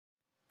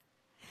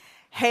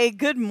Hey,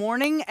 good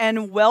morning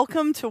and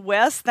welcome to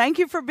West. Thank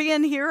you for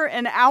being here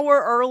an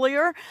hour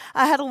earlier.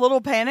 I had a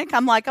little panic.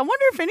 I'm like, I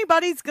wonder if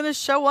anybody's going to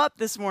show up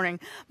this morning.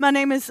 My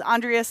name is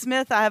Andrea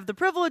Smith. I have the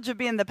privilege of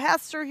being the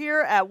pastor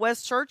here at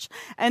West Church,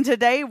 and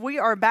today we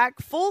are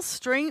back full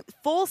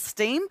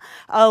steam,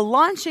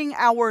 launching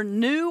our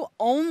new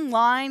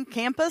online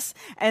campus,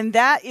 and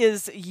that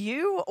is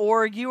you,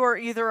 or you are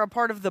either a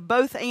part of the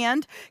Both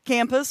and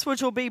campus,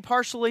 which will be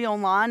partially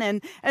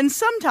online and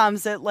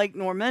sometimes at Lake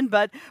Norman,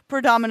 but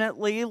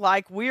predominantly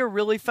like we're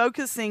really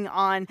focusing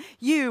on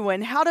you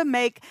and how to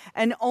make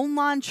an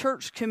online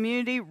church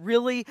community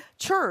really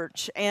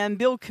church and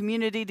build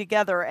community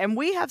together. And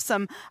we have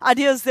some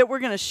ideas that we're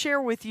going to share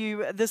with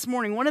you this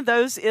morning. One of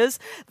those is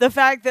the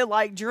fact that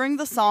like during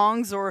the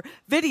songs or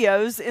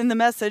videos in the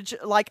message,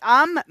 like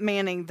I'm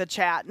manning the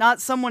chat,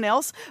 not someone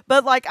else,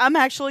 but like I'm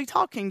actually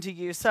talking to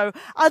you. So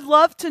I'd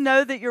love to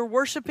know that you're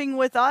worshiping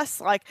with us,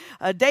 like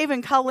Dave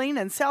and Colleen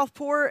in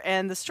Southport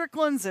and the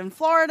Stricklands in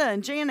Florida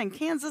and Jan in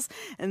Kansas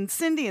and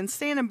Cindy and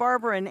Stan and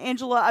Barbara and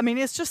Angela. I mean,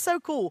 it's just so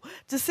cool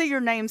to see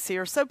your names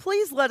here. So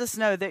please let us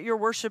know that you're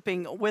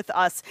worshiping with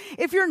us.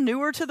 If you're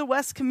newer to the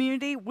West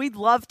community, we'd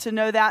love to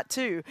know that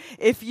too.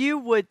 If you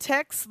would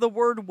text the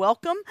word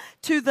welcome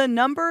to the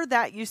number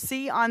that you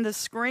see on the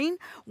screen,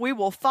 we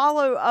will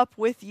follow up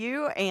with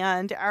you,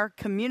 and our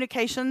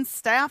communications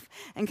staff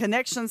and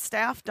connections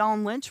staff,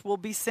 Dawn Lynch, will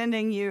be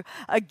sending you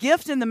a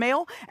gift in the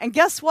mail. And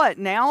guess what?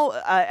 Now,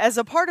 as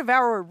a part of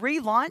our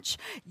relaunch,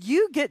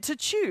 you get to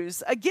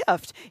choose a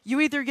gift. You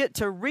either get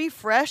to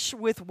refresh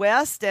with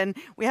West, and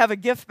we have a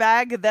gift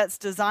bag that's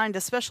designed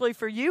especially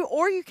for you,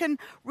 or you can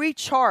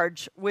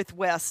recharge with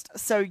West.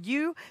 So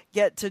you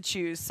get to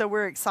choose. So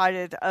we're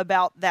excited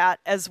about that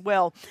as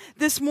well.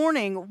 This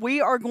morning, we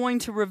are going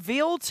to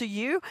reveal to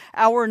you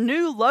our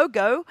new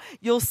logo.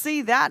 You'll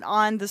see that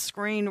on the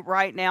screen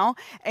right now.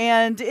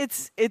 And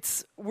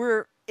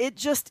it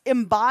just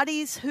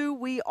embodies who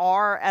we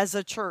are as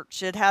a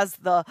church. It has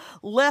the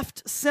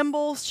left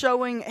symbol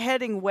showing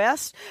heading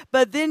west,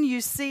 but then you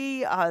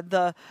see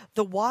the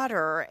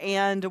water,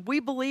 and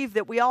we believe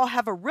that we all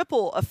have a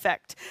ripple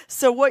effect.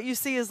 So what you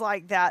see is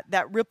like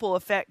that ripple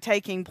effect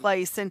taking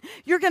place, and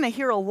you're going to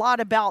hear a lot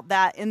about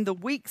that in the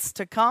weeks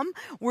to come.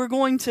 We're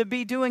going to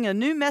be doing a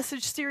new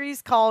message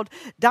series called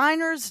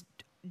Diners,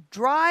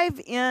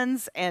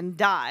 Drive-ins and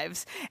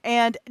Dives.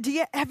 And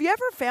have you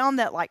ever found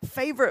that like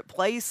favorite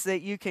place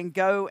that you can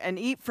go and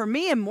eat? For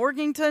me in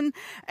Morganton,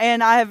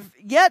 and I have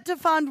yet to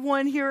find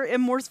one here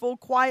in Mooresville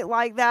quite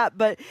like that,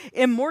 but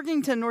in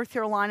Morganton, North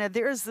Carolina,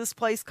 there is this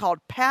place called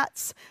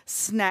Pat's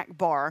Snack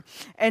Bar.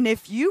 And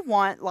if you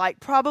want like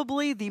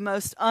probably the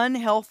most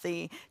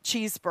unhealthy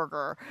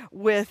cheeseburger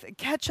with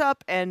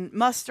ketchup and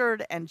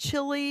mustard and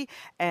chili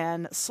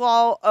and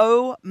slaw,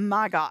 oh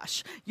my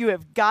gosh, you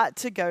have got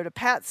to go to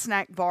Pat's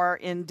Snack Bar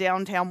in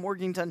downtown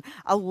Morganton.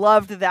 I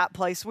loved that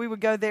place. We would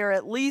go there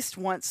at least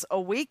once a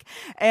week,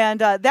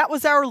 and that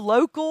was our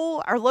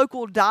local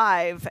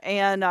dive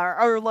and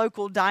our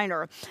local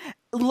diner.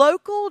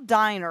 Local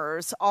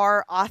diners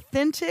are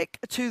authentic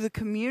to the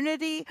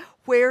community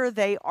where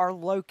they are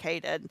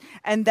located,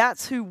 and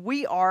that's who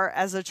we are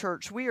as a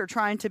church. We are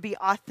trying to be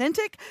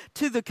authentic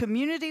to the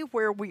community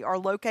where we are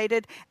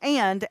located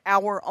and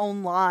our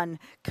online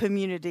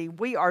community.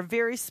 We are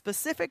very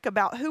specific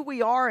about who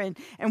we are and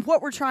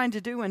what we're trying to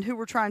do and who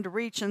we're trying to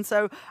reach, and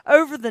so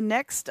over the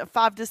next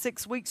 5 to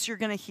 6 weeks, you're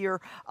going to hear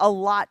a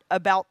lot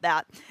about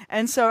that.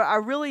 And so I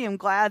really am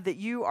glad that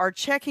you are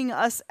checking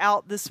us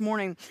out this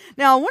morning.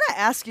 Now, I want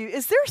to ask you,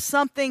 is there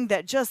something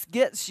that just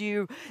gets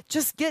you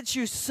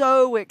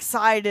so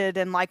excited,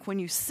 and like when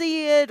you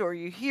see it or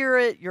you hear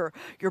it, your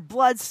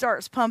blood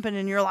starts pumping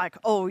and you're like,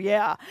 oh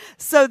yeah.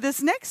 So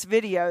this next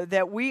video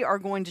that we are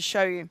going to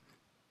show you,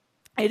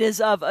 it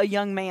is of a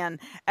young man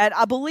at,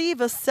 I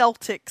believe, a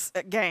Celtics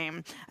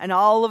game. And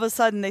all of a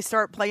sudden they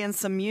start playing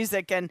some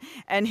music, and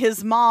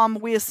his mom,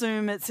 we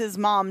assume it's his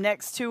mom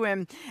next to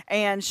him,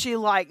 and she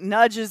like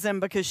nudges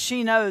him because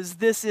she knows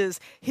this is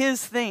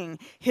his thing,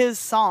 his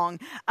song.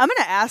 I'm going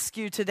to ask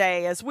you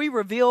today, as we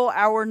reveal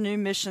our new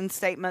mission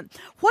statement,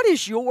 what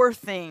is your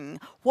thing?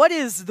 What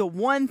is the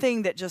one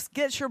thing that just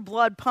gets your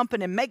blood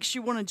pumping and makes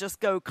you want to just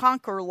go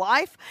conquer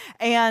life?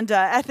 And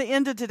at the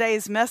end of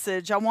today's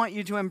message, I want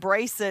you to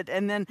embrace it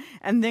and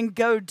then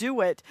go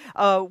do it.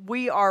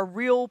 We are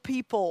real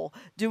people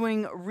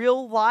doing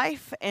real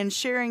life and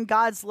sharing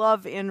God's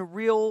love in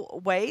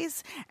real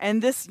ways.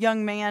 And this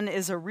young man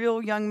is a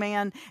real young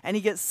man, and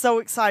he gets so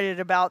excited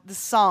about the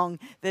song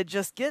that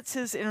just gets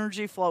his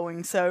energy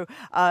flowing. So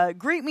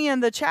greet me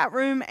in the chat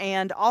room,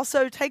 and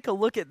also take a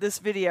look at this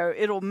video.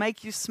 It'll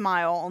make you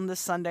smile on this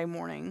Sunday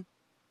morning.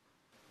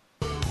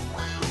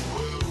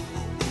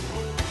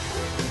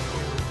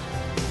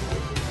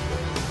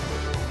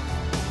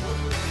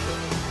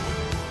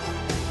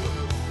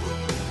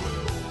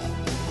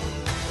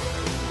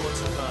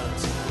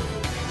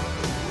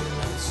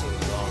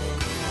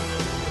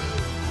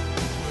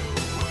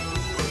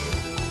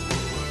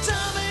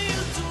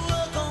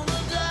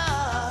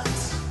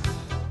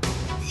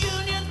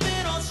 Union's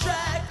been on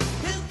strike.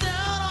 He's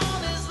down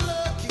on his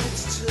luck.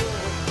 It's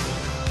tough.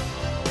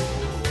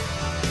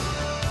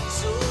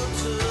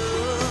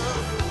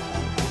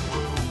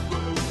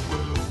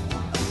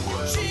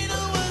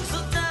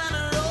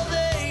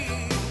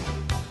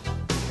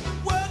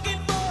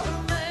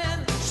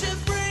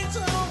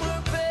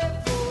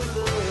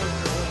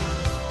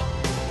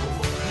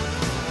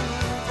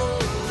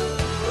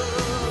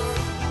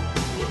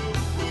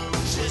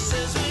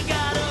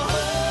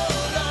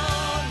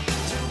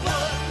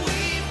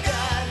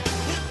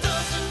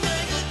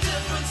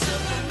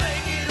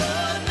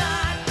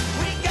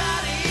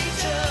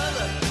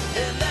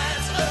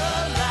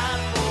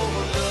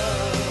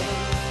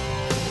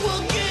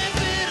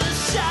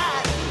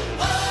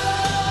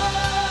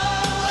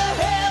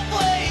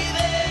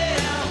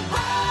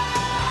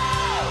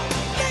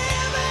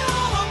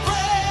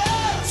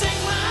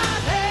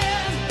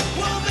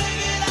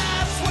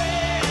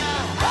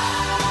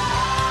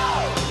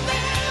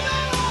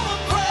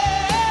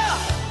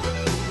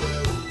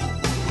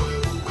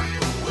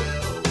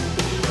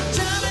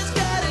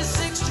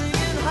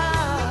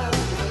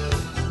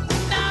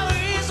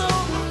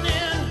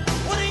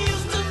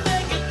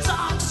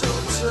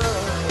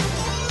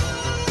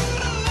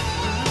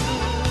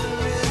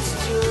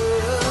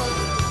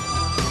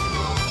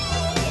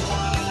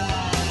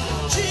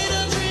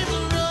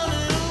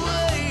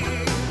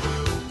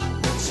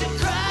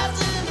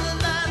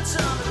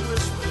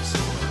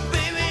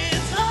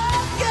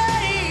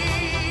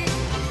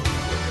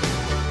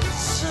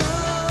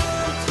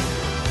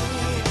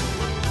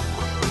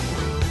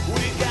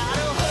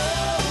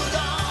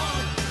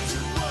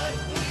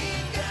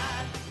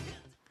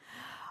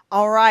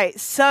 All right,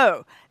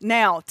 so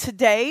now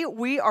today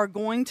we are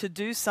going to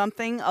do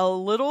something a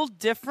little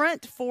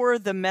different for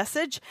the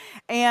message.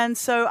 And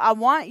so I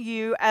want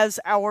you,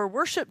 as our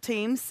worship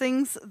team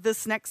sings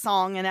this next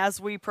song, and as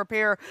we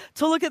prepare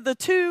to look at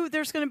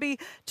there's going to be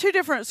two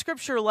different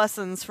scripture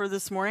lessons for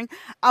this morning.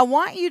 I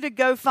want you to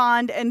go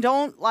find, and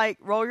don't like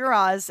roll your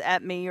eyes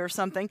at me or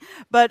something,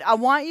 but I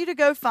want you to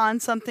go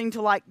find something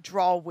to like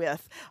draw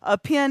with. A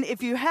pen,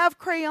 if you have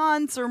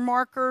crayons or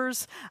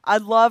markers,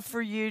 I'd love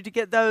for you to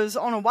get those.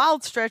 On a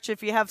wild stretch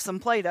if you have some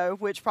Play-Doh,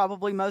 which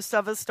probably most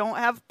of us don't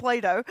have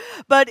Play-Doh.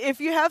 But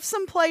if you have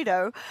some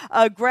Play-Doh,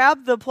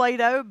 grab the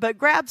Play-Doh, but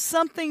grab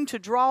something to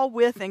draw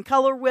with and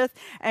color with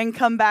and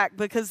come back,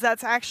 because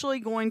that's actually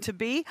going to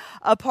be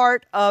a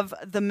part of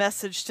the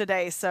message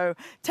today. So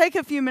take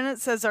a few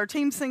minutes as our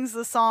team sings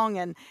the song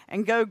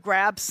and go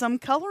grab some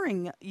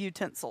coloring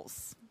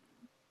utensils.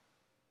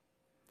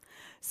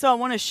 So I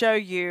want to show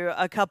you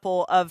a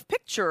couple of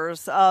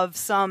pictures of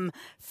some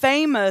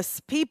famous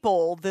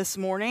people this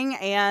morning,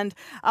 and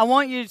I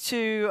want you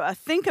to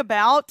think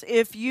about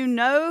if you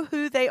know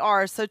who they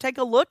are. So take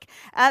a look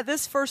at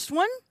this first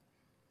one.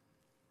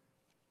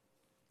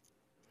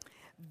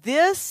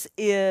 This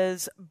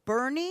is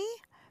Bernie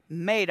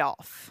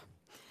Madoff.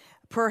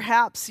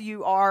 Perhaps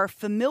you are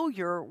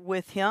familiar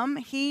with him.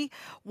 He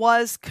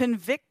was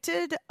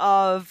convicted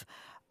of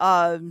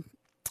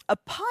a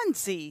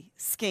Ponzi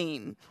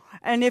scheme.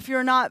 And if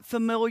you're not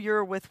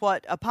familiar with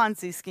what a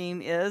Ponzi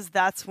scheme is,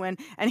 that's when,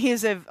 and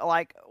he's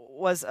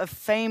was a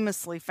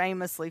famously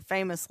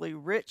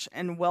rich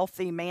and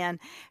wealthy man,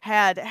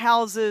 had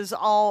houses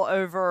all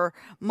over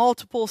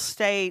multiple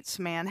states,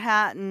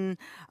 Manhattan,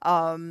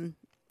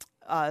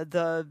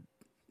 the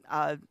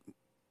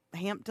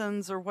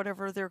Hamptons or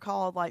whatever they're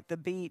called, like the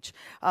beach,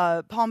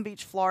 Palm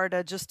Beach,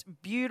 Florida, just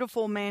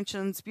beautiful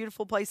mansions,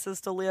 beautiful places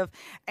to live.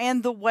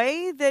 And the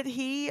way that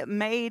he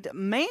made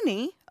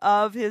many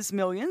of his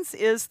millions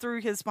is through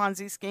his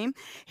Ponzi scheme.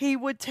 He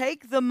would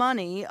take the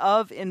money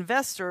of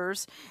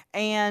investors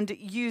and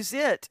use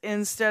it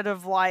instead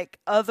of like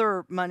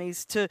other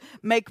monies to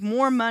make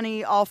more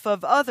money off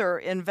of other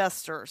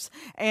investors.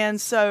 And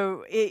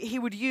so he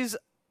would use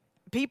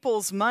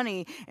people's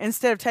money.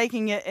 Instead of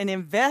taking it and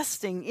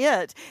investing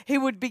it, he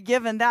would be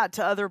giving that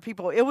to other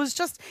people. It was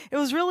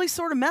really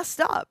sort of messed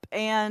up.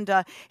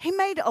 And he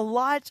made a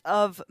lot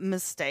of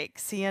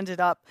mistakes. He ended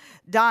up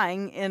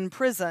dying in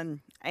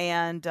prison.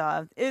 And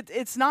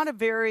it's not a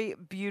very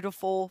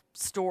beautiful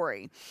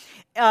story.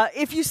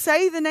 If you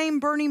say the name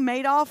Bernie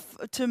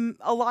Madoff to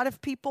a lot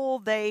of people,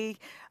 they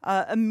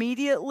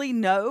immediately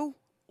know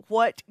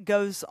what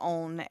goes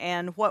on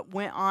and what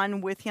went on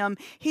with him.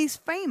 He's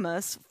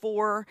famous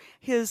for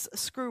his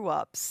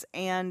screw-ups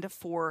and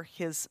for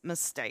his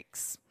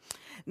mistakes.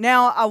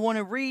 Now, I want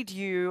to read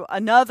you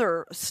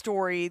another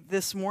story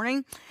this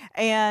morning.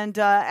 And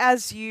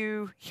as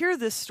you hear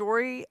this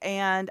story,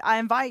 and I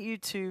invite you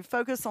to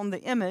focus on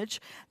the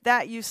image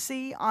that you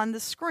see on the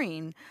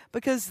screen,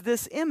 because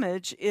this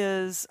image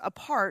is a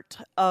part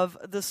of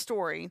the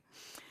story.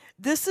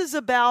 This is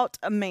about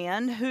a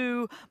man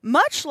who,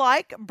 much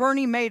like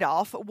Bernie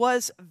Madoff,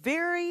 was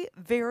very,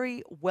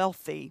 very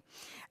wealthy.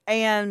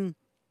 And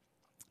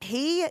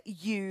he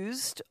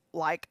used,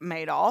 like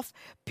Madoff,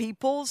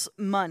 people's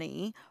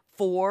money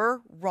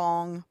for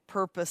wrong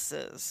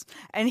purposes.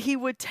 And he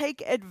would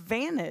take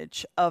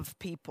advantage of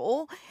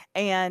people,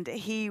 and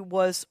he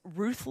was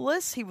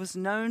ruthless. He was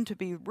known to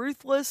be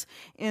ruthless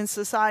in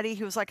society.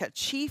 He was like a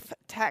chief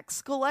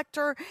tax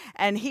collector,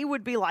 and he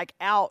would be like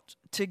out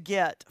to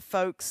get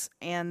folks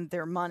and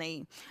their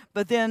money.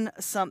 But then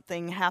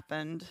something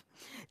happened.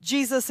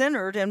 Jesus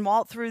entered and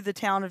walked through the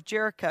town of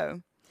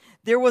Jericho.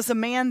 There was a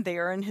man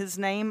there, and his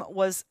name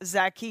was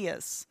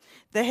Zacchaeus,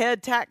 the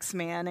head tax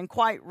man and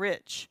quite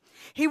rich.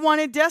 He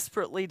wanted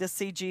desperately to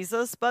see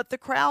Jesus, but the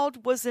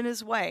crowd was in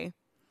his way.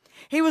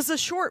 He was a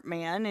short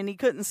man, and he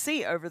couldn't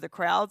see over the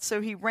crowd,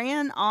 so he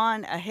ran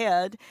on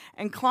ahead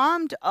and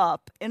climbed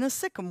up in a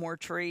sycamore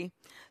tree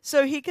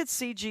so he could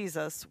see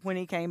Jesus when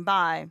he came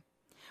by.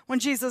 When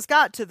Jesus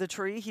got to the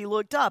tree, he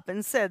looked up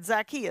and said,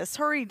 "Zacchaeus,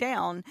 hurry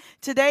down.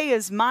 Today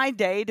is my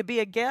day to be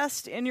a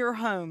guest in your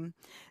home."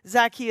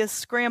 Zacchaeus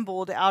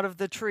scrambled out of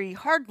the tree,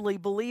 hardly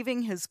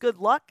believing his good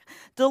luck,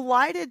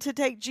 delighted to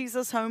take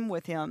Jesus home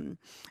with him.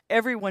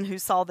 Everyone who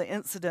saw the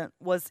incident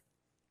was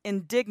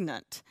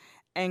indignant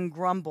and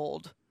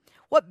grumbled,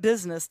 "What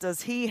business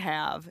does he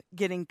have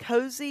getting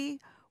cozy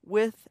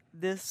with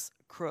this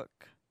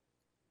crook?"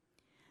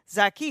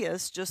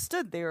 Zacchaeus just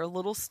stood there a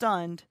little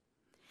stunned.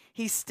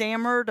 He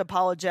stammered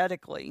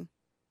apologetically,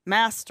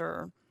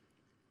 "Master,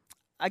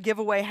 I give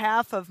away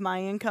half of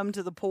my income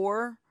to the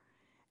poor,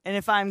 and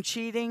if I'm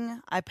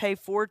cheating, I pay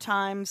 4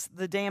 times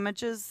the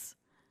damages."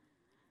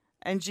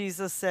 And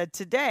Jesus said,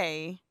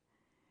 "Today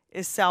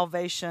is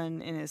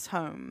salvation in his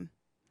home.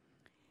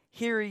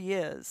 Here he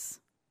is,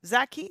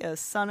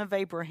 Zacchaeus, son of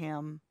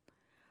Abraham,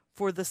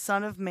 for the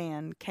Son of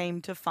Man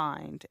came to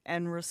find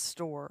and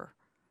restore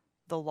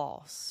the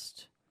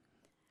lost."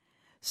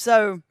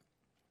 So,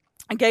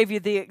 I gave you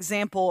the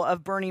example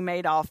of Bernie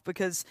Madoff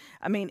because,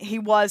 I mean, he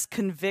was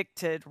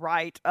convicted,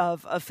 right,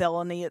 of a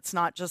felony. It's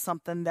not just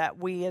something that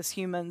we as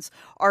humans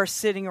are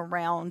sitting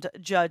around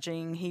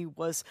judging. He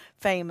was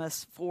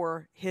famous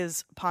for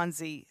his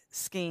Ponzi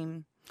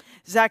scheme.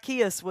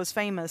 Zacchaeus was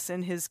famous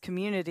in his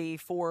community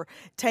for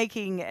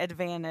taking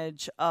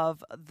advantage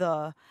of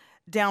the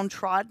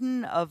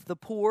downtrodden, of the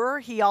poor.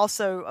 He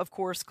also, of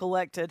course,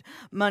 collected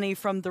money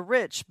from the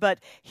rich, but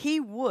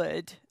he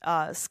would,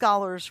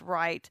 scholars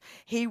write,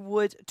 he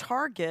would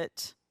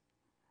target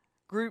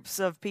groups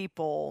of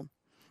people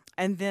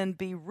and then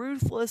be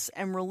ruthless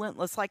and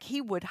relentless. Like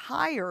he would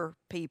hire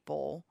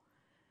people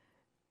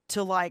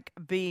to like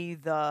be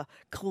the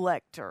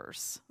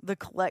collectors, the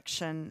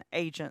collection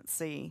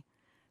agency,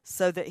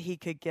 so that he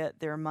could get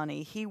their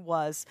money. He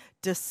was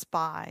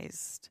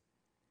despised.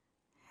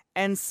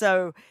 And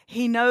so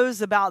he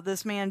knows about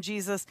this man,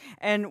 Jesus,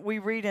 and we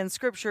read in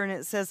Scripture, and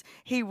it says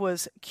he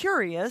was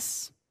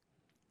curious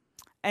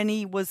and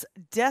he was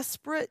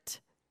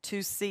desperate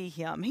to see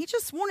him. He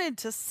just wanted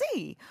to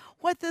see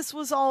what this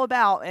was all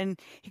about, and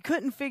he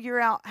couldn't figure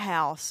out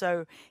how.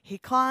 So he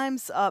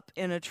climbs up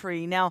in a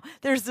tree. Now,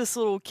 there's this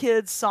little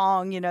kid's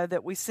song,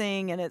 that we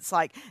sing, and it's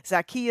like,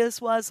 Zacchaeus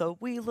was a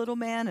wee little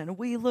man, and a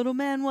wee little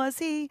man was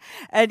he.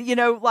 And,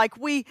 like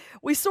we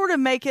sort of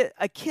make it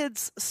a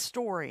kid's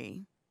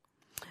story.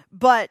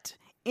 But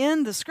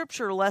in the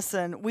scripture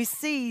lesson, we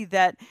see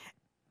that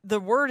the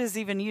word is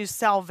even used,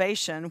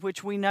 salvation,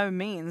 which we know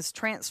means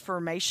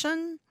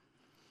transformation.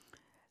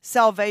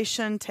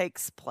 Salvation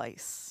takes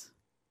place.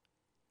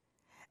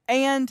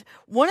 And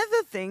one of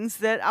the things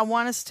that I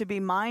want us to be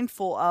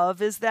mindful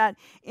of is that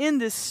in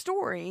this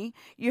story,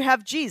 you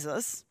have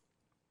Jesus,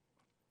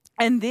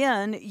 and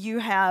then you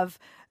have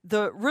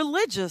the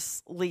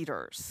religious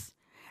leaders.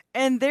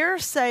 And they're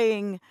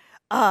saying,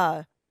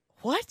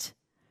 what?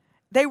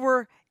 They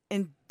were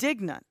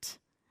indignant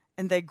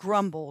and they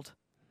grumbled.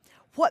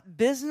 What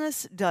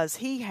business does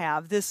he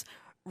have, this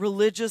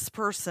religious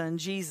person,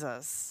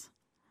 Jesus,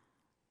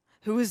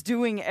 who is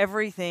doing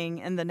everything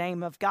in the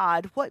name of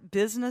God? What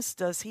business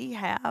does he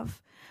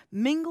have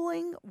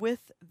mingling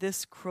with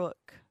this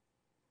crook?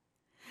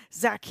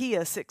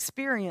 Zacchaeus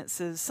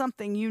experiences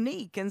something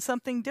unique and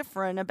something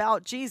different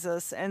about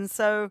Jesus. And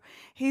so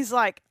he's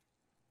like,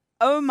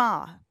 oh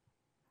my,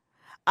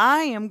 I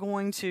am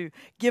going to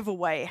give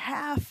away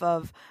half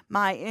of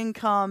my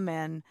income,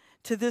 and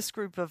to this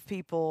group of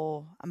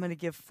people, I'm going to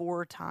give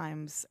 4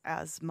 times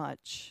as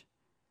much.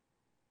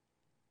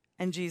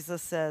 And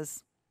Jesus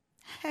says,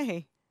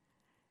 hey,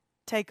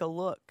 take a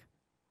look.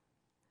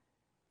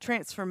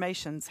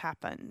 Transformations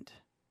happened.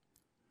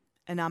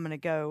 And I'm going to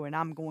go and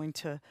I'm going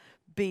to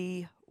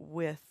be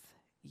with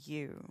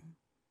you.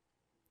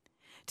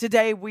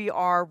 Today we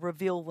are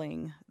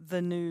revealing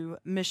the new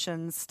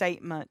mission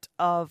statement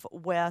of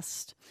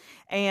West.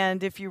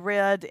 And if you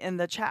read in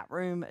the chat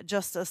room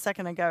just a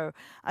second ago,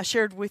 I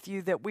shared with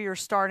you that we are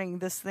starting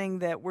this thing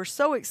that we're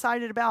so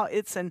excited about.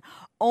 It's an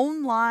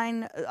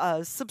online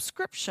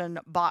subscription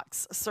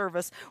box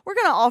service. We're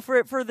going to offer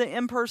it for the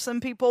in-person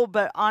people,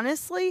 but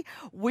honestly,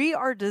 we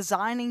are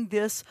designing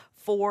this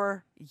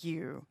for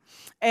you.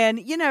 And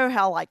you know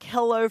how like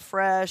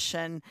HelloFresh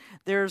and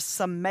there's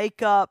some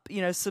makeup,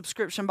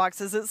 subscription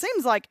boxes. It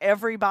seems like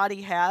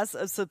everybody has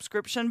a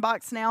subscription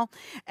box now.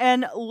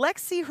 And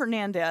Lexi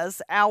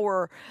Hernandez,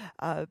 our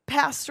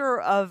pastor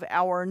of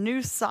our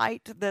new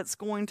site that's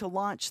going to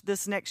launch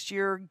this next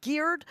year,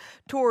 geared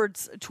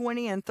towards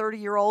 20 and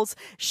 30-year-olds,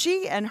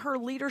 she and her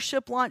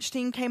leadership launch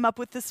team came up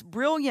with this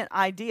brilliant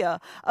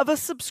idea of a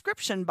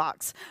subscription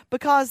box,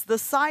 because the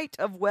site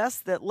of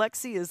West that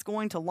Lexi is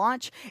going to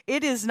launch,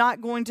 it is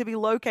not going to be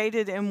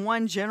located in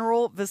one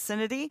general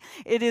vicinity.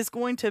 It is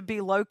going to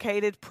be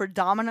located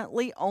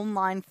predominantly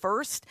online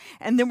first,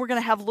 and then we're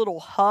going to have little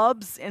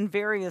hubs in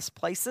various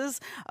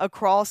places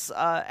across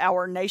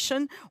our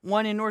nation,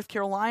 one in North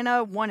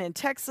Carolina, one in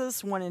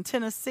Texas, one in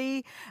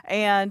Tennessee,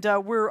 and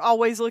we're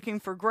always looking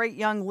for great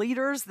young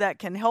leaders that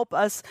can help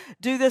us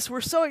do this.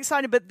 We're so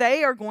excited, but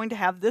they are going to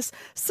have this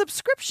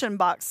subscription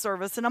box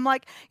service, and I'm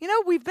like,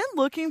 we've been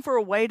looking for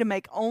a way to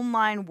make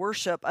online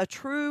worship a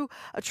true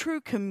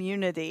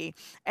community,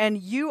 and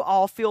you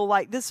all feel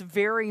like this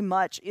very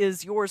much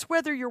is yours,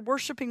 whether you're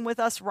worshiping with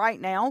us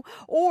right now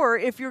or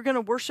if you're going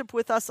to worship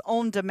with us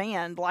on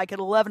demand, like at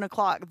 11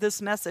 o'clock,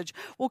 this message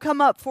will come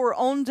up for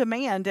on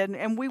demand,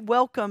 and we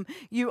welcome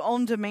you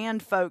on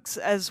demand folks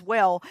as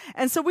well.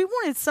 And so we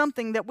wanted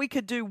something that we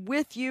could do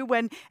with you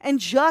and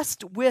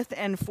just with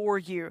and for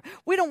you.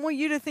 We don't want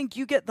you to think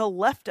you get the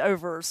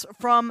leftovers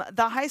from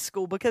the high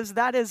school, because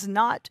that is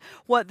not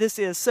what this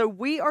is. So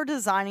we are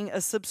designing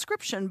a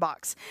subscription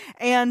box.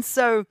 And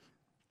so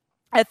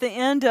at the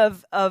end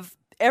of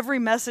every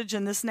message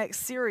in this next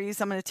series,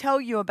 I'm going to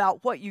tell you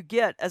about what you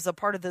get as a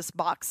part of this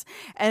box.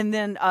 And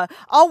then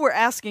all we're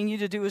asking you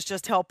to do is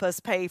just help us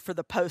pay for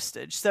the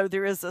postage. So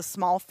there is a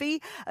small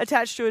fee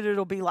attached to it.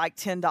 It'll be like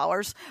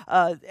 $10.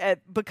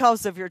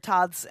 Because of your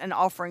tithes and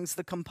offerings,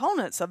 the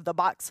components of the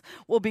box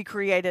will be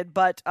created,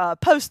 but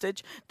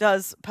postage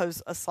does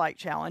pose a slight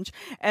challenge.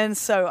 And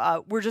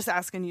so we're just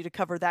asking you to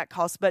cover that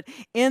cost. But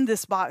in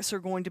this box are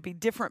going to be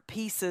different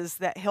pieces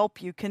that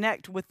help you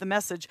connect with the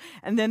message.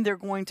 And then there are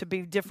going to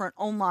be different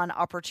online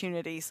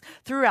opportunities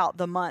throughout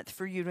the month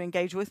for you to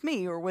engage with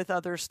me or with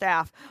other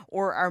staff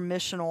or our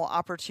missional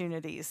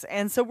opportunities.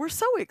 And so we're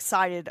so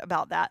excited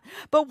about that.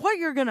 But what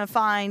you're going to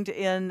find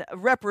in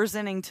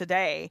representing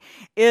today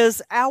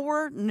is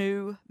our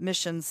new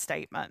mission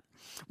statement.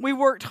 We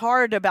worked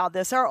hard about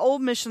this. Our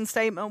old mission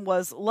statement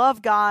was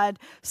love God,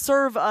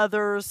 serve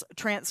others,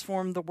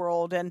 transform the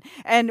world.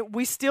 And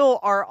we still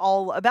are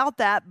all about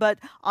that. But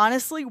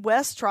honestly,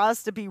 West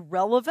tries to be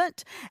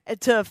relevant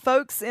to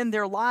folks in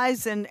their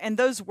lives. And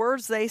those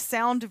words, they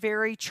sound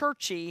very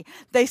churchy.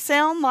 They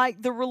sound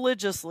like the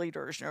religious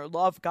leaders,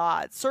 love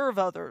God, serve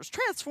others,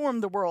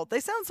 transform the world. They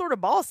sound sort of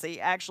bossy,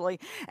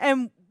 actually.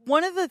 And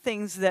one of the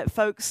things that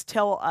folks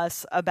tell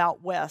us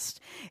about West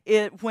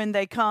when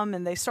they come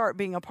and they start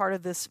being a part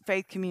of this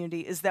faith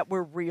community is that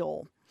we're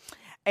real.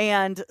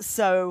 And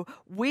so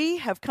we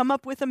have come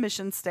up with a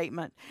mission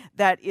statement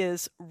that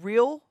is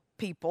real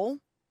people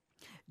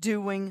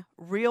doing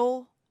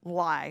real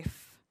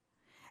life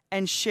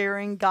and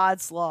sharing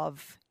God's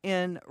love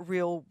in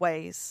real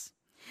ways.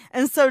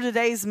 And so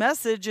today's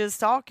message is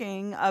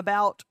talking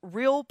about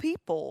real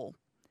people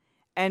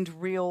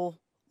and real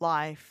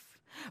life.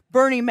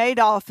 Bernie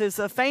Madoff is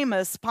a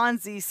famous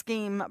Ponzi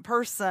scheme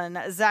person.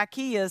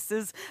 Zacchaeus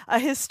is a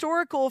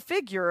historical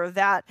figure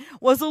that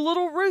was a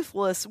little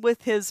ruthless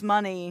with his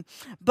money.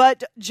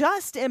 But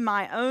just in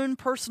my own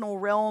personal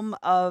realm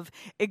of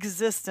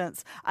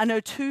existence, I know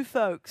two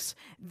folks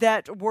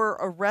that were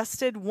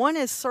arrested. One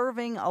is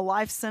serving a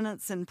life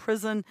sentence in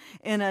prison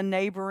in a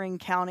neighboring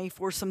county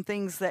for some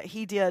things that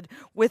he did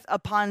with a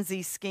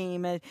Ponzi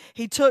scheme. And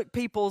he took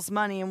people's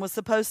money and was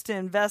supposed to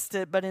invest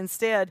it, but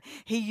instead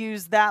he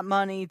used that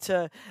money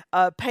to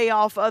pay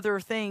off other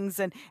things,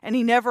 and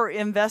he never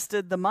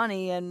invested the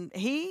money. And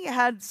he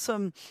had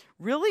some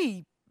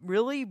really,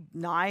 really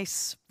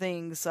nice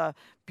things,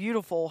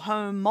 beautiful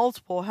home,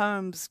 multiple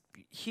homes,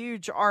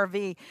 huge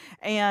RV.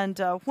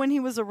 And when he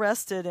was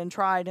arrested and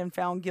tried and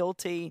found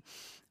guilty,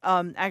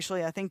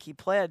 actually I think he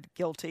pled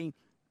guilty,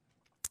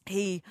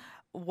 he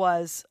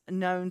was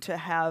known to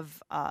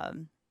have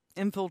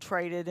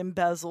infiltrated,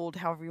 embezzled,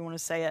 however you want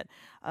to say it,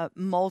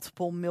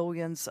 multiple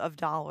millions of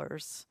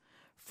dollars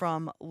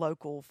from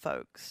local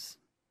folks.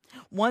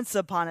 Once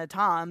upon a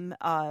time,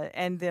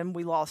 and then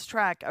we lost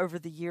track over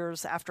the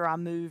years after I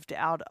moved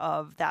out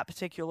of that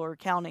particular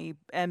county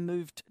and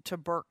moved to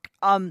Burke,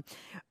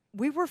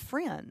 we were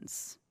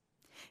friends.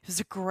 He was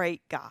a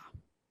great guy,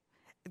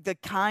 the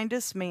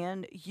kindest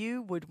man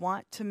you would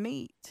want to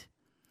meet.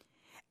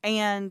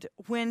 And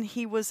when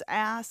he was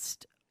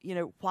asked,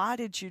 why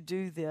did you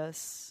do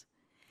this?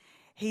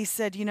 He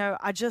said,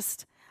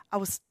 I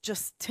was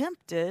just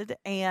tempted,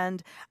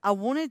 and I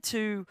wanted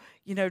to,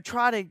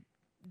 try to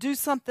do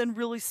something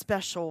really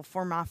special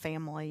for my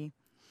family.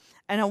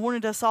 And I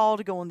wanted us all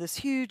to go on this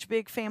huge,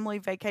 big family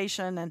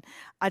vacation, and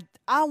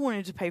I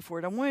wanted to pay for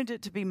it. I wanted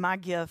it to be my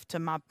gift to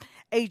my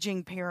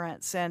aging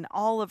parents and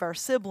all of our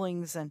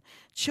siblings and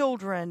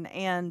children,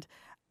 and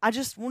I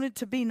just wanted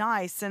to be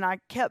nice. And I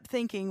kept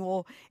thinking,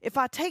 well, if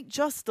I take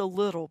just a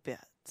little bit,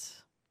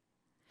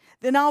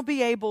 then I'll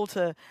be able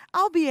to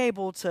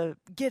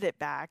get it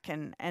back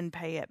and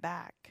pay it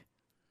back.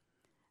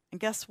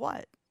 And guess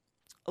what?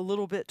 A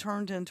little bit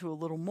turned into a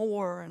little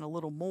more and a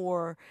little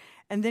more.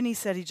 And then he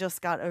said he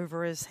just got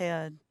over his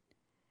head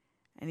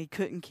and he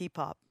couldn't keep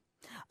up.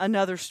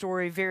 Another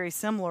story very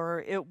similar,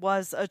 it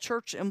was a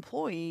church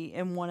employee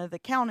in one of the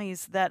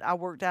counties that I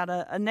worked at,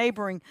 a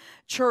neighboring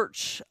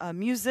church, a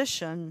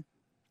musician.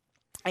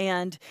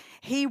 And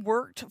he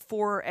worked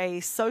for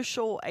a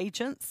social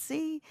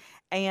agency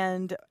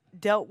and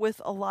dealt with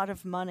a lot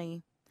of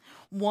money.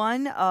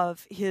 One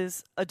of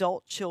his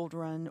adult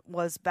children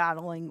was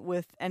battling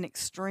with an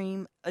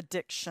extreme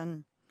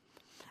addiction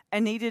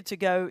and needed to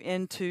go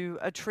into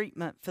a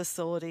treatment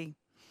facility.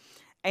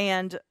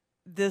 And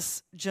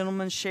this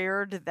gentleman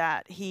shared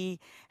that he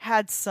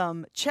had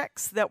some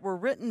checks that were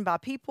written by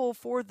people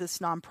for this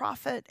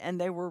nonprofit, and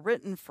they were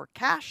written for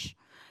cash.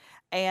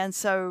 And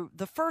so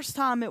the first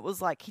time it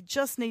was like he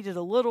just needed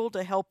a little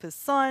to help his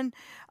son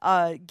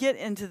get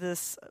into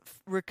this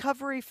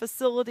recovery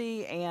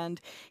facility.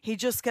 And he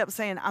just kept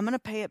saying, I'm going to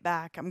pay it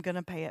back. I'm going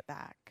to pay it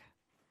back.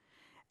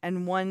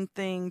 And one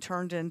thing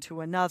turned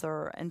into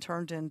another and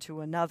turned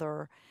into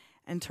another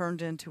and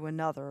turned into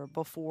another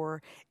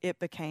before it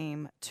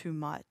became too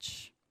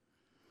much.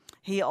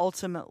 He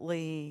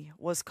ultimately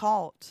was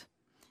caught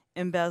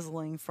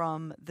embezzling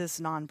from this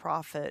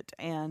nonprofit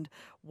and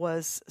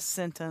was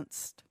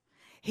sentenced.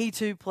 He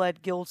too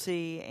pled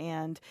guilty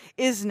and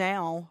is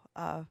now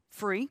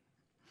free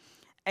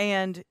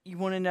And you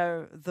want to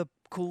know the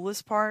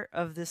coolest part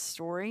of this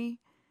story?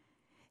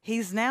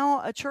 He's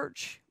now a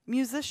church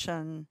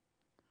musician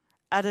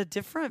at a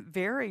different,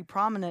 very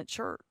prominent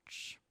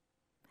church.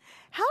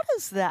 How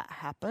does that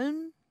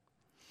happen?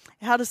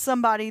 How does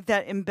somebody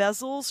that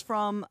embezzles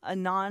from a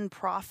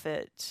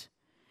nonprofit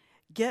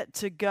get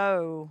to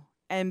go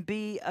and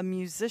be a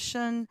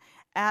musician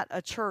at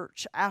a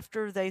church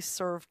after they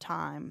serve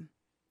time?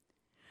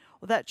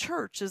 Well, that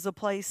church is a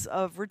place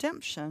of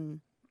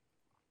redemption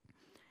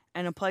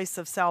and a place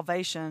of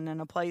salvation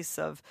and a place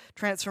of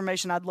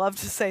transformation. I'd love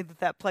to say that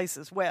that place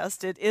is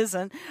West. It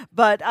isn't,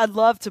 but I'd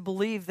love to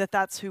believe that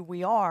that's who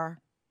we are.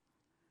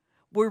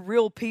 We're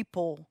real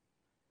people.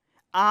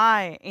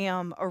 I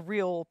am a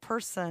real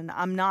person.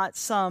 I'm not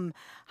some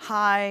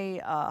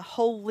high,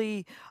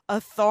 holy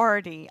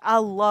authority. I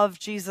love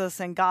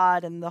Jesus and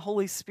God and the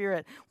Holy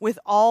Spirit with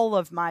all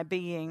of my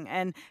being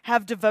and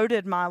have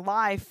devoted my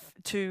life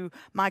to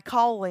my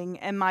calling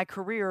and my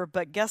career.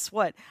 But guess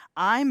what?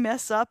 I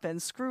mess up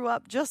and screw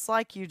up just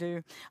like you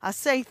do. I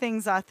say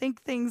things, I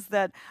think things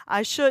that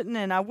I shouldn't,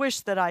 and I wish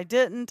that I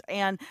didn't,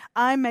 and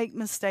I make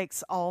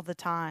mistakes all the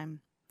time.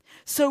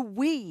 So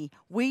we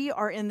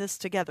are in this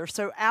together.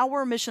 So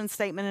our mission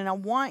statement, and I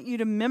want you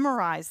to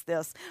memorize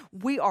this,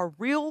 we are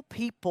real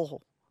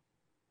people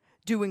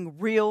doing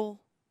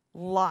real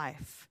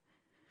life.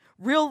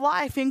 Real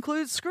life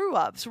includes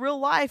screw-ups. Real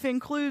life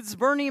includes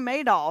Bernie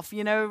Madoff,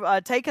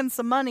 taking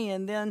some money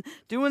and then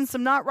doing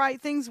some not right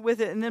things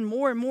with it, and then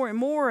more and more and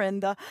more.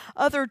 And the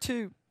other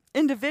two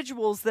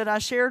individuals that I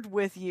shared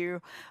with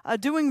you,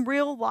 doing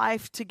real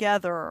life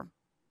together,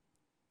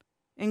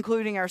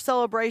 including our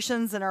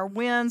celebrations and our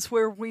wins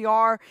where we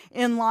are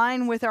in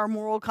line with our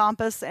moral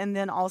compass, and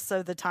then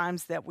also the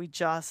times that we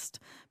just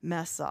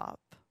mess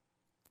up.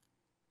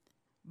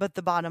 But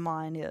the bottom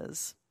line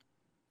is,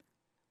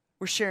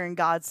 we're sharing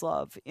God's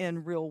love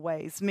in real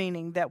ways,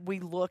 meaning that we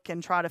look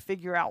and try to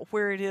figure out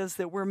where it is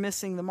that we're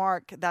missing the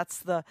mark. That's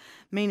the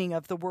meaning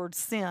of the word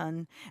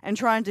sin, and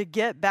trying to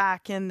get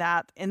back in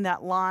that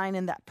line,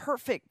 in that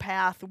perfect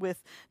path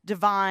with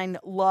divine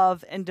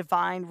love and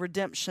divine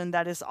redemption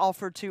that is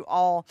offered to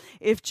all.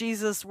 If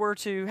Jesus were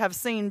to have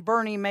seen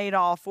Bernie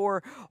Madoff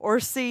or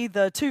see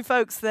the two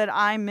folks that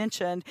I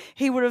mentioned,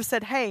 he would have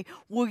said, "Hey,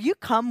 will you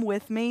come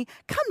with me?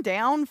 Come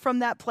down from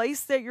that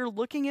place that you're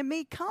looking at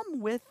me. Come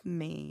with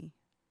me,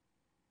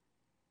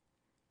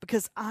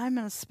 because I'm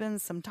going to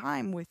spend some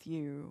time with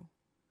you."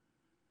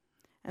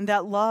 And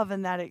that love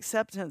and that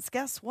acceptance,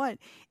 guess what?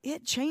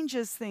 It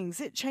changes things.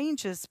 It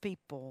changes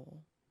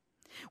people.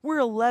 We're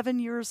 11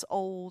 years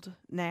old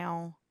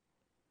now.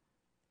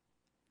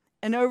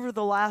 And over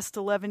the last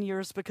 11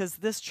 years, because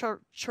this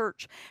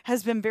church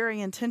has been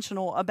very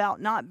intentional about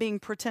not being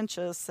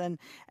pretentious and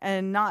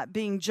not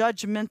being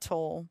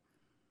judgmental,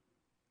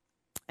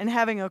 and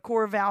having a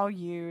core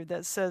value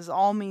that says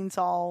all means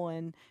all,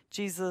 and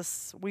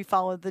Jesus, we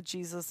follow the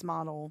Jesus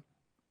model.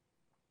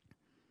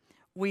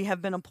 We have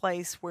been a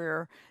place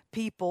where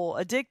people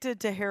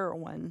addicted to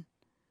heroin,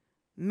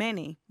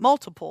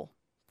 multiple,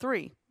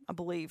 3, I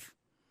believe,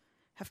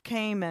 have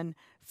came and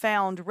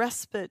found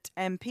respite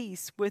and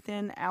peace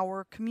within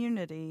our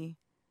community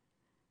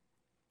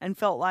and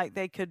felt like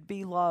they could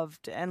be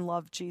loved and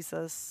love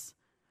Jesus.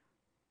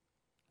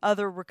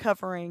 Other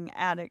recovering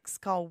addicts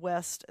call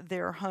West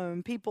their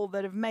home. People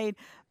that have made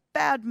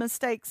bad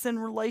mistakes in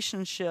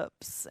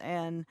relationships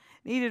and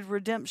needed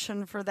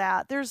redemption for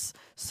that. There's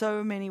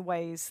so many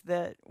ways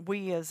that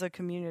we as a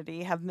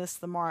community have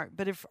missed the mark,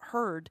 but have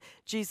heard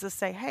Jesus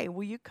say, "Hey,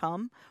 will you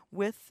come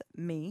with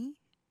me?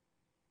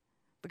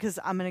 Because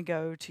I'm going to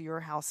go to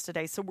your house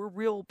today." So we're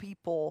real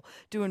people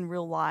doing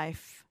real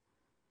life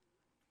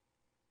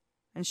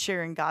and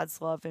sharing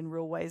God's love in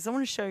real ways. I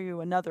want to show you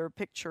another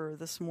picture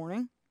this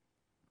morning.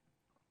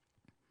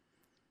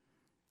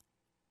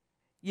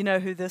 You know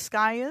who this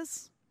guy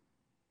is?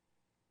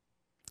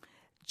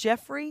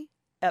 Jeffrey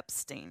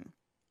Epstein.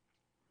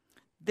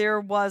 There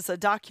was a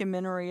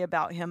documentary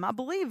about him. I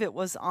believe it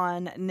was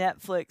on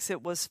Netflix.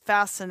 It was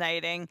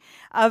fascinating.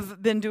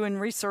 I've been doing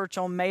research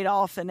on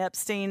Madoff and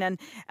Epstein, and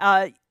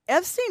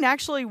Epstein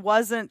actually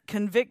wasn't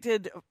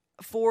convicted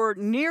for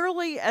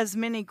nearly as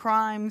many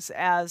crimes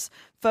as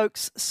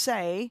folks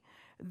say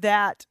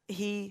that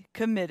he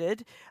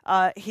committed.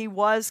 He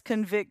was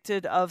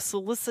convicted of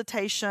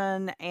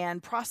solicitation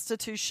and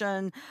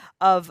prostitution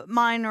of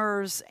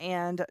minors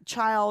and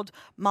child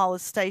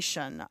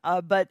molestation.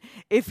 But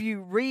if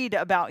you read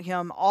about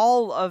him,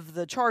 all of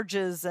the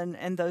charges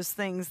and those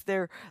things,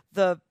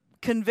 the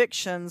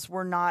convictions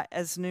were not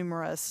as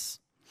numerous.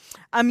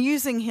 I'm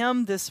using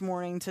him this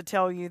morning to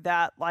tell you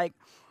that,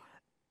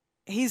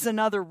 he's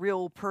another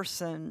real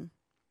person.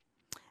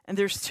 And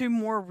there's 2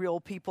 more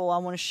real people I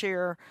want to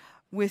share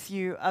with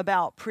you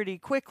about pretty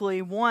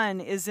quickly.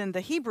 One is in the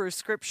Hebrew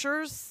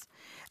scriptures,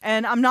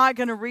 and I'm not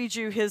going to read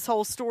you his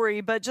whole story,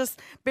 but just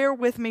bear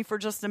with me for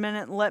just a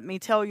minute and let me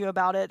tell you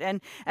about it.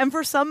 And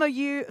for some of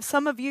you,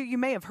 you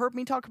may have heard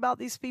me talk about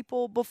these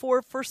people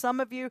before. For some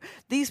of you,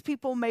 these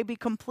people may be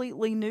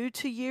completely new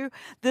to you.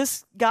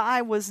 This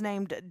guy was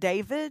named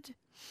David.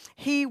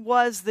 He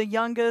was the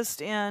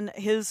youngest in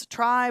his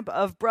tribe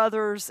of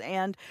brothers,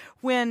 and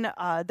when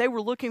they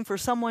were looking for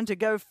someone to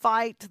go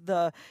fight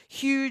the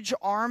huge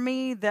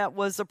army that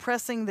was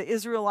oppressing the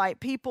Israelite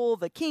people,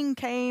 the king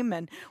came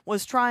and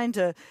was trying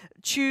to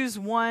choose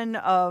one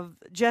of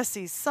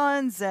Jesse's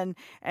sons, and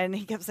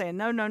he kept saying,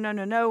 no, no, no,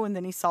 no, no, and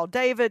then he saw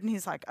David, and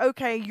he's like,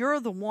 okay, you're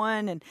the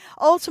one, and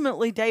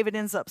ultimately David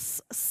ends up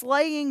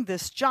slaying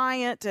this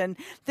giant, and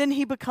then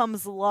he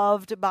becomes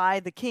loved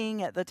by the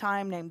king at the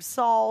time named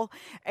Saul,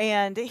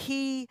 and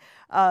he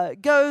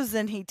goes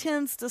and he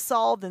tends to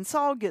Saul. Then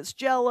Saul gets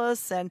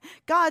jealous, and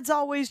God's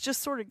always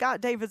just sort of got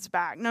David's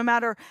back. No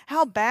matter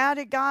how bad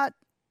it got,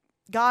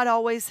 God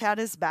always had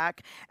his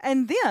back.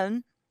 And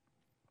then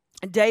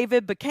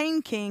David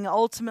became king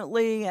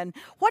ultimately. And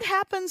what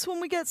happens when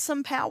we get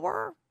some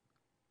power?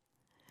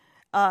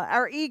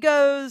 Our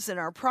egos and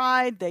our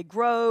pride, they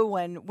grow,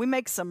 and we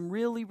make some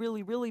really,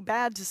 really, really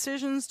bad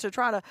decisions to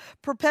try to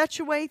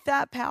perpetuate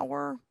that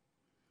power,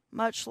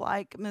 much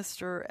like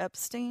Mr.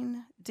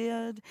 Epstein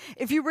did.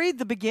 If you read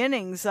the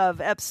beginnings of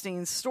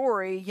Epstein's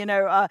story,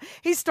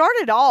 he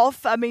started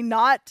off,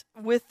 not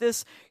with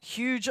this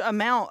huge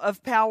amount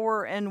of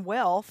power and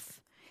wealth.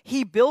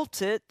 He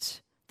built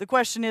it. The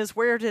question is,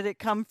 where did it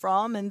come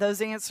from? And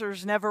those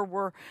answers never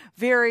were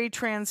very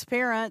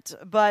transparent.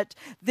 But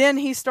then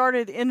he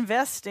started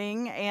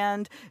investing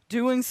and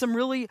doing some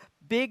really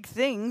big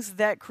things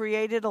that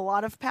created a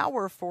lot of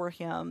power for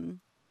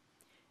him.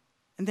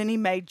 And then he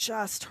made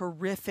just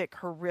horrific,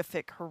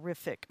 horrific,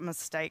 horrific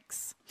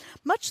mistakes.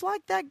 Much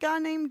like that guy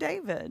named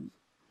David.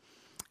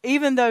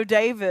 Even though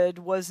David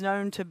was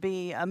known to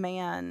be a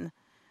man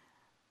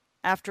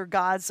after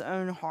God's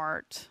own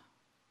heart,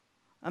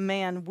 a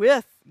man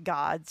with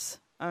God's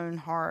own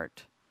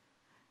heart,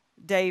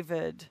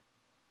 David,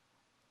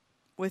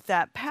 with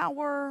that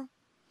power,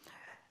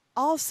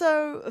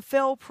 also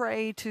fell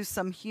prey to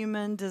some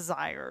human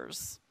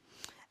desires.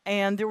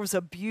 And there was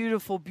a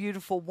beautiful,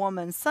 beautiful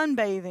woman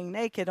sunbathing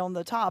naked on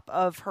the top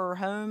of her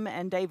home,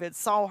 and David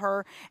saw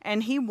her,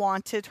 and he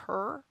wanted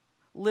her,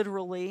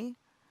 literally.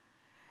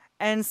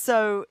 And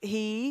so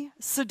he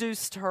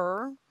seduced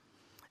her.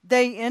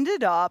 They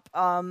ended up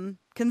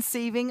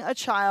conceiving a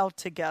child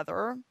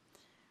together.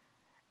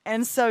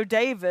 And so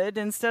David,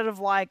 instead of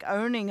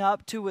owning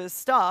up to his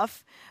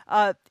stuff,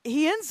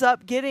 he ends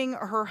up getting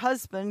her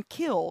husband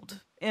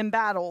killed in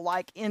battle,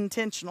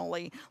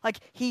 intentionally.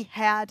 He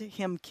had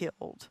him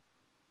killed.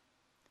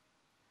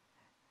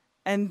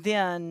 And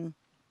then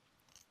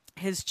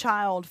his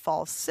child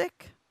falls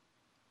sick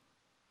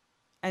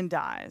and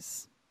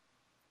dies.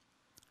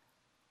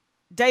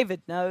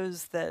 David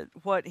knows that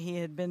what he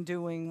had been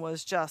doing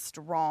was just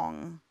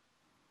wrong.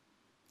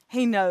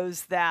 He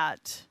knows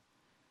that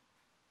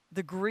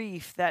the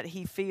grief that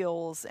he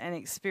feels and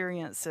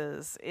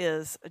experiences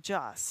is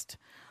just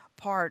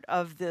part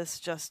of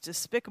this just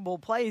despicable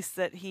place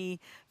that he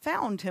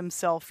found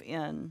himself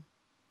in.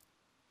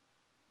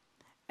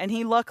 And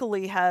he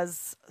luckily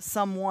has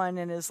someone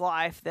in his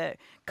life that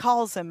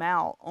calls him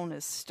out on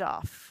his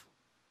stuff.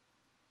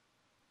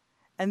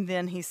 And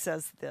then he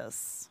says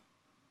this: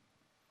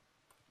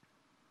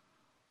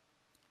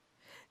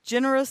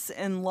 generous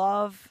in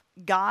love,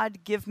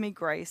 God, give me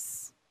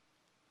grace.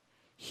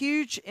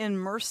 Huge in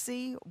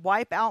mercy,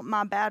 wipe out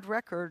my bad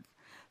record.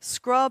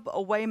 Scrub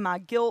away my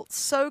guilt,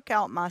 soak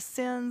out my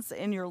sins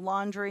in your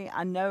laundry.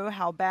 I know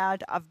how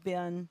bad I've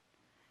been,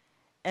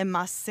 and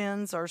my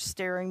sins are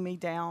staring me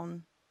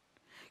down.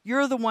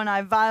 You're the one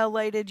I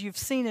violated. You've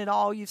seen it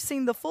all. You've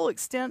seen the full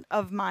extent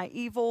of my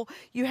evil.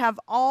 You have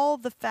all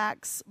the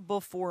facts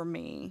before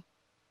me.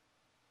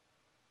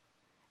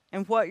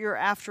 And what you're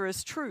after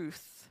is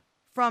truth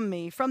from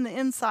me, from the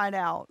inside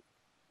out.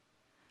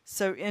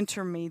 So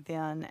enter me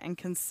then and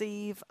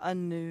conceive a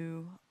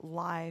new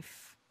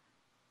life.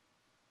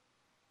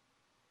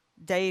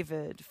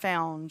 David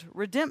found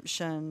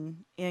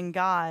redemption in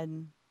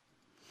God.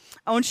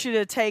 I want you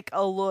to take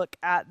a look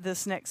at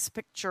this next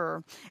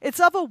picture. It's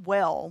of a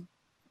well.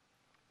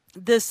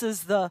 This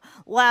is the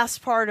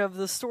last part of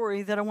the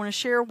story that I want to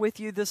share with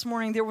you this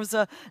morning. There was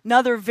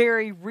another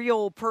very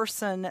real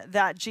person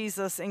that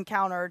Jesus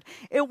encountered.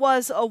 It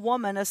was a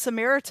woman, a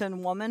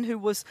Samaritan woman, who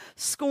was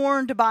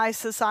scorned by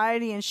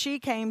society, and she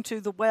came to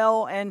the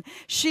well, and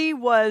she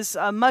was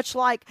much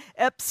like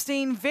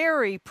Epstein,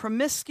 very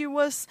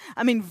promiscuous.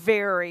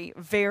 Very,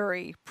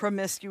 very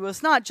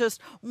promiscuous. Not just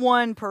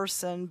one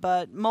person,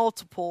 but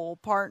multiple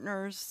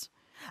partners.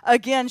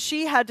 Again,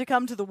 she had to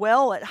come to the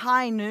well at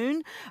high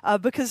noon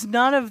because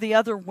none of the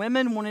other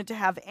women wanted to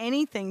have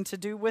anything to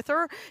do with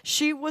her.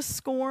 She was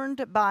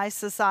scorned by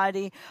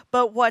society.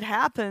 But what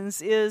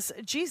happens is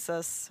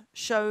Jesus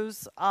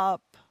shows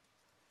up.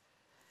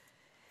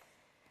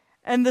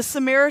 And the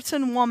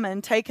Samaritan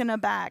woman, taken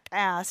aback,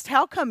 asked,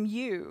 "How come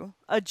you,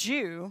 a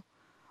Jew,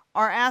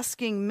 are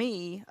asking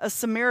me, a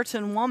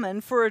Samaritan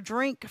woman, for a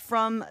drink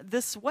from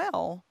this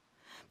well?"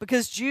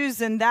 Because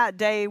Jews in that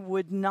day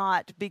would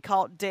not be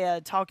caught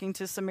dead talking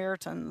to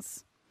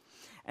Samaritans.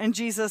 And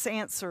Jesus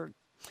answered,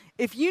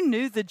 If you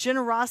knew the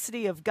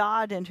generosity of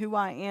God and who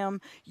I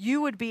am,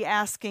 you would be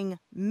asking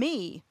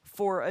me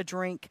for a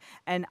drink,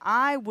 and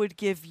I would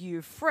give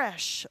you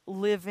fresh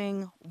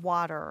living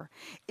water.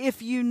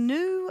 If you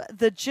knew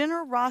the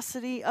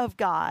generosity of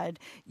God,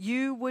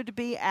 you would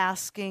be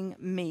asking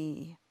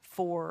me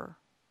for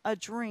a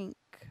drink.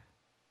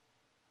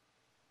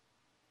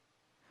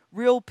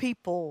 Real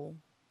people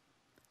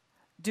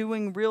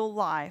doing real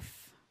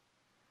life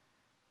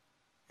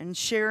and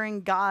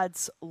sharing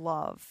God's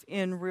love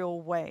in real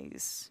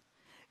ways.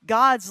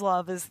 God's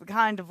love is the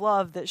kind of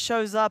love that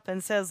shows up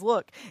and says,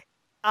 look,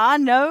 I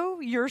know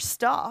your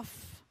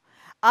stuff.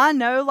 I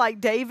know, like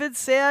David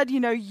said, you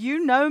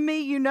know me,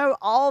 you know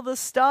all the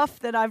stuff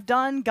that I've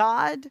done,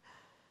 God.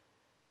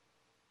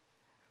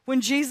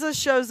 When Jesus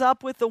shows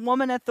up with the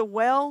woman at the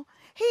well,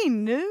 he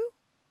knew.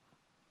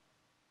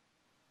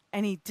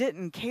 And he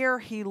didn't care.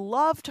 He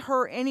loved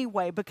her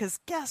anyway, because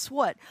guess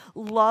what?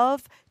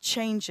 Love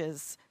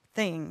changes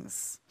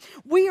things.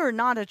 We are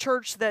not a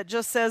church that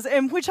just says,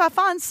 and which I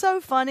find so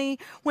funny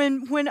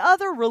when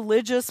other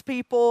religious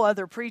people,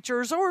 other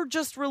preachers, or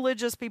just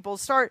religious people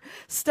start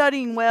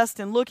studying West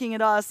and looking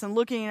at us and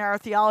looking at our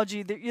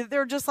theology,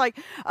 they're just like,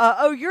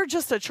 oh, you're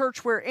just a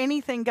church where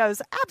anything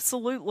goes.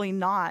 Absolutely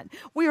not.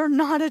 We are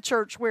not a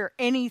church where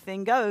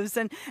anything goes.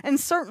 And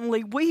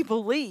certainly we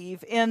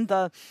believe in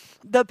the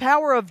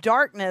power of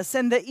darkness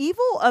and the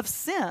evil of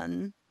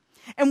sin.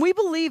 And we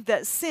believe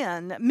that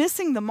sin,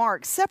 missing the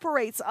mark,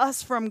 separates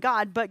us from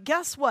God. But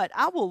guess what?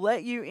 I will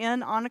let you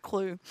in on a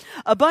clue.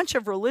 A bunch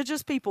of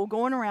religious people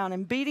going around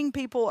and beating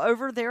people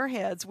over their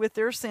heads with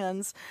their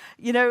sins,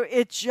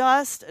 it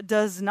just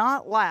does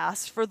not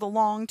last for the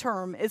long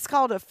term. It's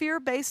called a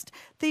fear-based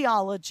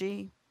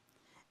theology,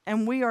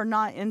 and we are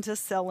not into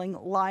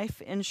selling life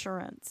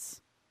insurance.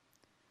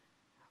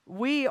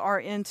 We are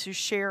into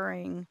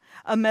sharing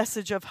a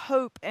message of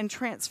hope and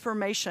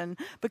transformation,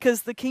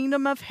 because the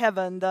kingdom of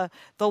heaven, the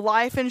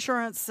life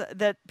insurance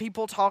that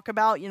people talk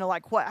about,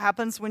 like what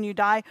happens when you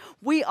die,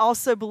 we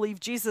also believe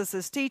Jesus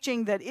is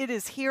teaching that it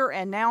is here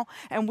and now,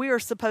 and we are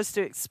supposed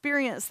to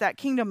experience that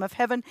kingdom of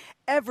heaven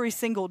every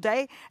single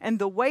day. And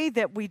the way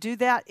that we do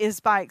that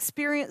is by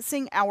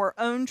experiencing our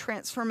own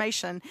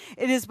transformation.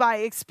 It is by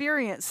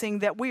experiencing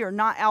that we are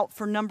not out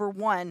for number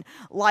one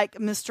like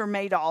Mr.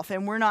 Madoff,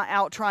 and we're not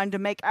out trying to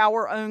make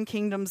our own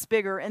kingdoms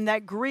bigger, and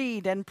that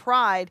greed and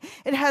pride,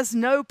 it has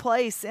no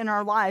place in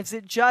our lives.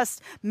 It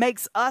just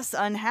makes us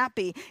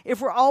unhappy. If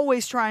we're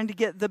always trying to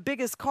get the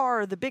biggest car,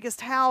 or the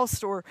biggest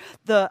house, or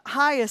the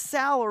highest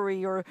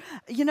salary, or,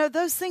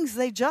 those things,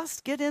 they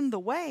just get in the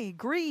way.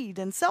 Greed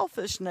and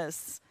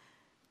selfishness,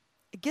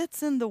 it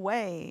gets in the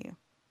way.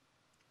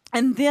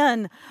 And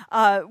then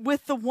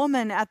with the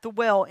woman at the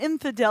well,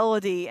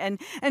 infidelity and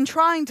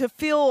trying to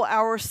fill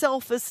our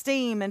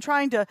self-esteem and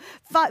trying to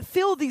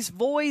fill these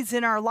voids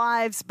in our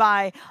lives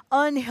by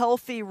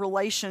unhealthy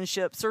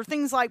relationships, or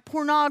things like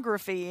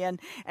pornography and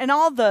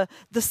all the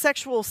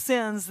sexual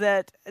sins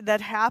that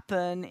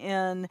happen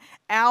in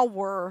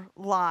our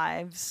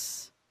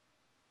lives.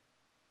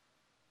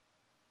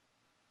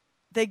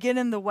 They get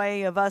in the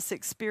way of us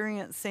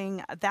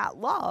experiencing that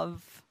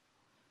love.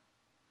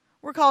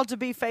 We're called to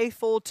be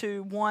faithful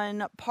to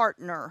one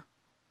partner.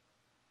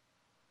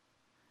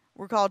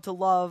 We're called to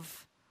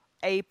love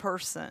a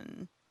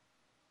person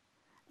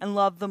and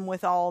love them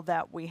with all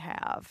that we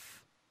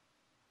have.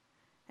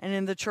 And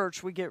in the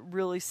church, we get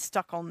really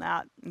stuck on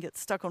that and get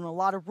stuck on a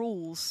lot of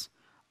rules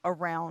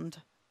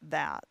around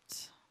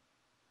that.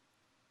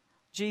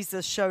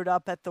 Jesus showed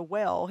up at the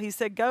well. He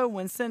said, go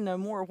and sin no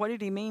more. What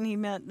did he mean? He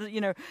meant,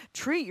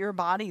 treat your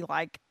body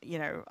like,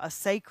 a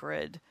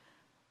sacred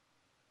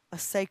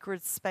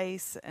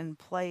space and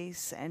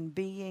place and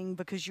being,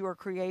 because you are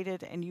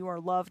created and you are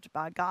loved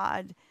by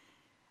God.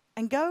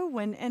 And go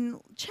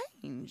and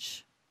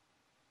change.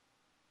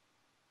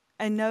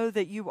 And know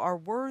that you are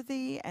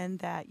worthy and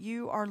that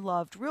you are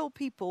loved. Real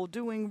people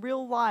doing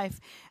real life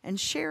and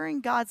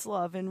sharing God's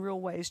love in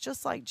real ways,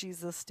 just like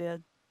Jesus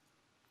did.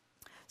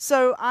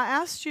 So I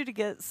asked you to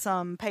get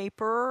some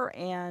paper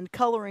and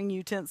coloring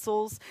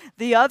utensils.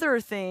 The other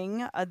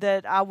thing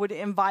that I would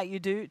invite you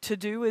to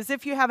do is,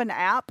 if you have an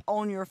app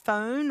on your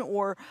phone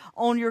or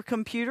on your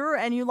computer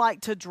and you like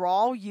to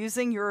draw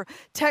using your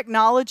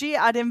technology,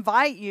 I'd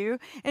invite you,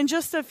 in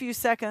just a few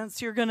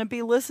seconds, you're going to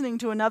be listening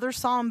to another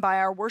song by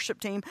our worship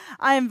team.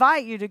 I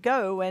invite you to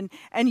go and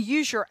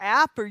use your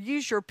app or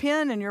use your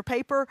pen and your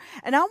paper,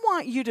 and I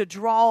want you to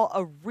draw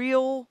a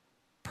real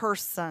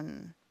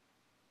person.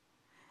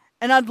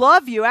 And I'd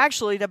love you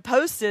actually to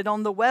post it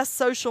on the West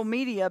social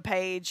media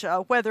page,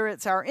 whether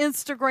it's our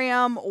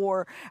Instagram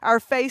or our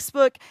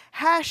Facebook,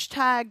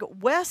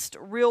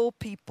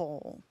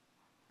 #WestRealPeople.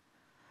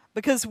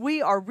 Because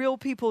we are real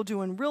people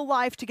doing real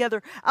life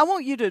together. I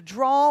want you to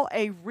draw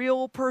a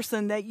real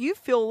person that you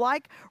feel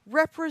like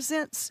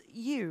represents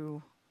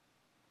you,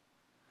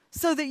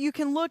 so that you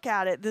can look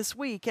at it this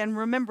week and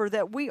remember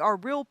that we are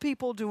real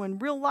people doing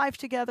real life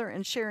together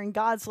and sharing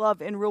God's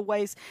love in real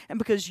ways. And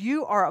because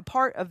you are a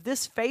part of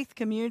this faith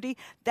community,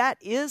 that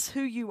is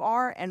who you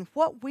are and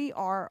what we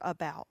are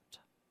about.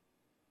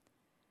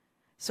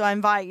 So I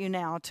invite you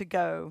now to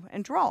go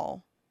and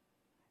draw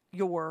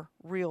your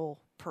real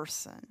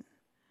person.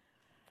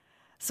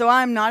 So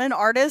I'm not an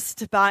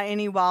artist by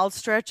any wild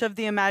stretch of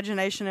the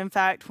imagination. In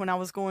fact, when I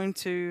was going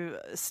to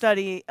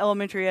study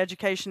elementary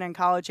education in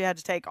college, you had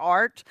to take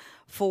art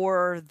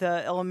for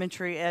the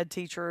elementary ed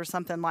teacher or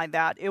something like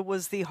that. It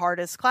was the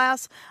hardest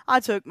class I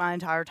took my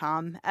entire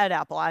time at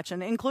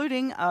Appalachian,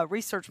 including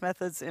research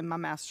methods in my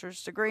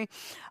master's degree,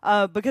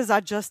 because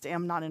I just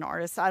am not an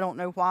artist. I don't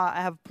know why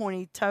I have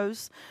pointy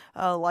toes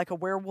like a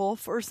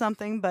werewolf or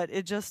something, but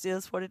it just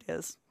is what it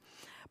is.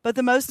 But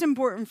the most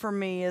important for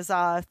me as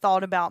I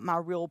thought about my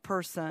real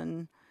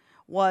person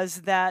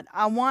was that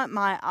I want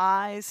my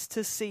eyes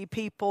to see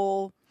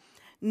people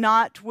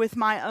not with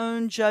my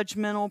own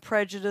judgmental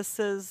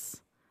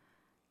prejudices,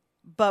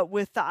 but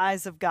with the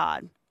eyes of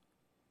God.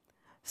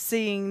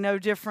 Seeing no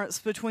difference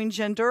between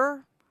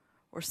gender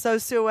or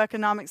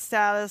socioeconomic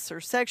status or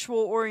sexual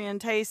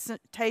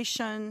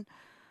orientation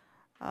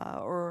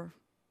or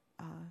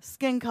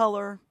skin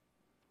color.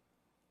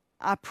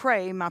 I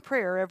pray, my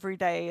prayer every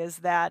day is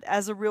that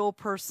as a real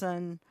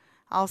person,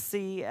 I'll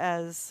see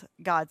as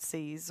God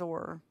sees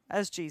or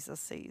as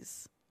Jesus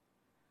sees.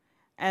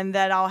 And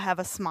that I'll have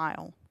a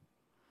smile,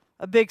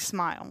 a big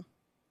smile,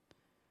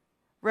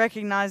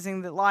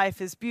 recognizing that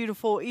life is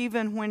beautiful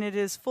even when it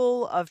is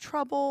full of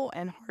trouble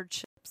and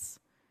hardships,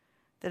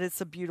 that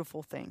it's a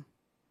beautiful thing.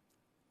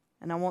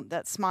 And I want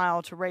that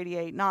smile to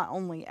radiate not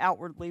only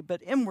outwardly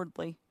but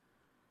inwardly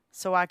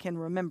so I can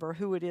remember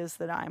who it is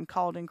that I am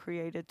called and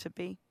created to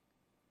be.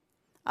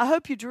 I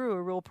hope you drew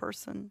a real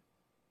person.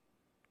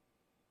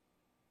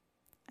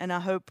 And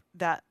I hope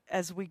that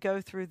as we go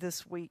through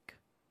this week,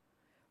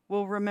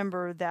 we'll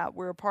remember that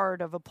we're a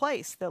part of a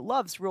place that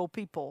loves real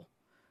people,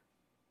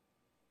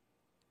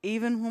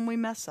 even when we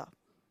mess up.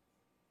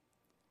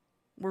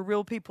 We're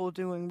real people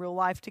doing real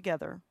life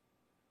together,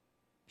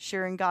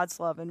 sharing God's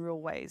love in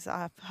real ways.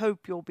 I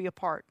hope you'll be a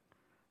part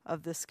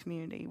of this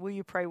community. Will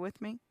you pray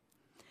with me?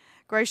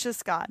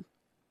 Gracious God,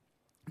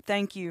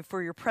 thank you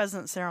for your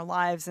presence in our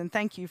lives, and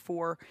thank you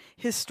for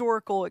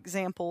historical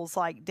examples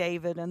like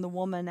David and the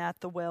woman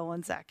at the well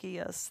and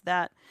Zacchaeus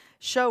that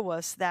show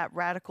us that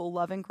radical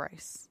love and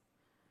grace.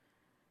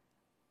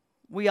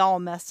 We all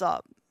mess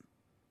up.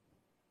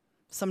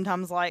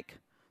 Sometimes like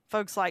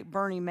folks like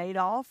Bernie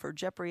Madoff or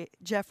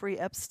Jeffrey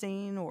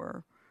Epstein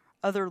or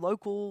other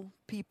local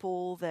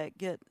people that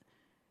get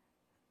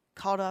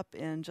caught up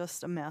in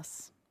just a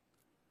mess.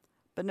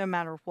 But no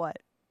matter what,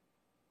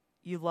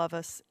 you love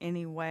us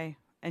anyway.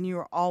 And you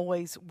are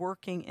always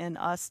working in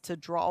us to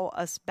draw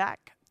us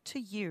back to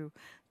you.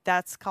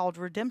 That's called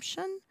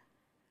redemption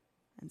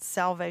and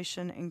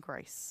salvation and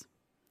grace.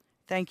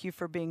 Thank you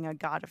for being a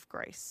God of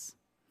grace.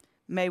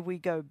 May we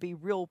go be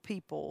real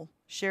people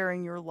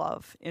sharing your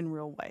love in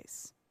real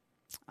ways.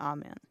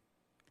 Amen.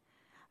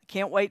 I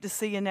can't wait to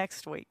see you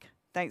next week.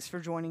 Thanks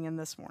for joining in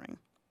this morning.